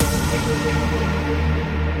Been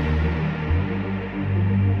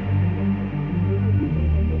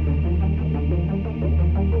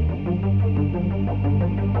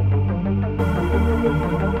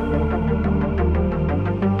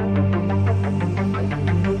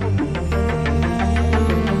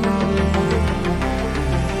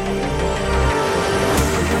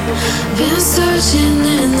searching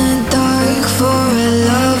in the dark for a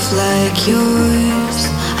love like yours.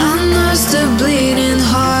 I nursed a bleeding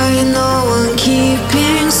heart, no one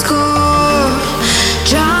keeping score.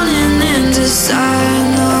 Drowning in desire,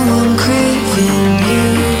 no one craving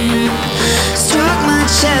you. Struck my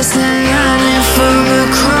chest and running from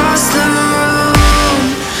across the room.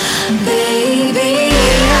 Baby,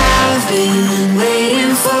 I've been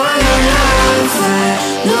waiting for your love. I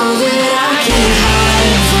know that I can't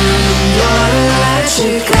hide from your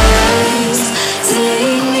electric eyes.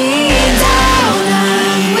 Take me down,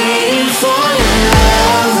 I'm waiting for your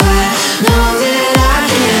love. I know that I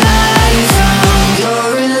can't hide from your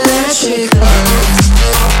electric eyes.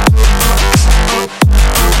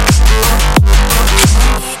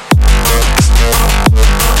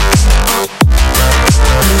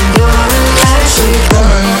 Your electric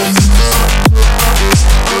eyes.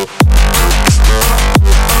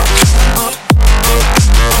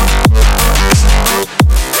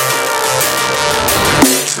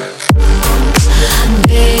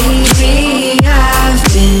 Baby, I've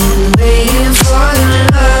been waiting for your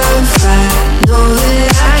love. I know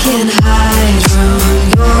that I can't hide from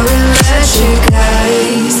your electric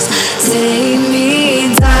eyes. Take me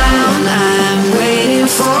down, I'm waiting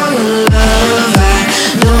for your love. I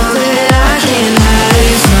know that I can't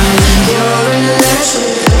hide from your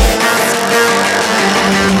electric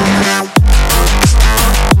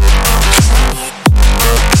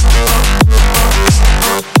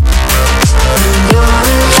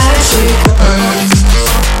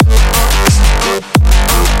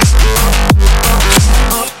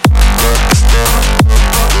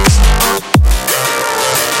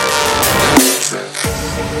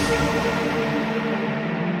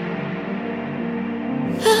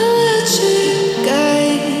electric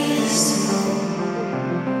eyes.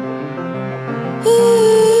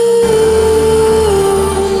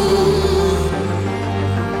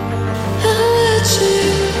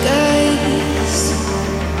 Electric eyes.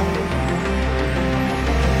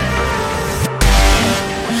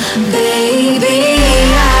 Baby,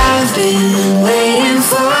 I've been waiting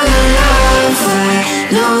for your love. I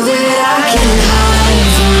know that I can't hide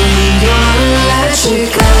from your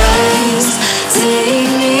electric eyes. Take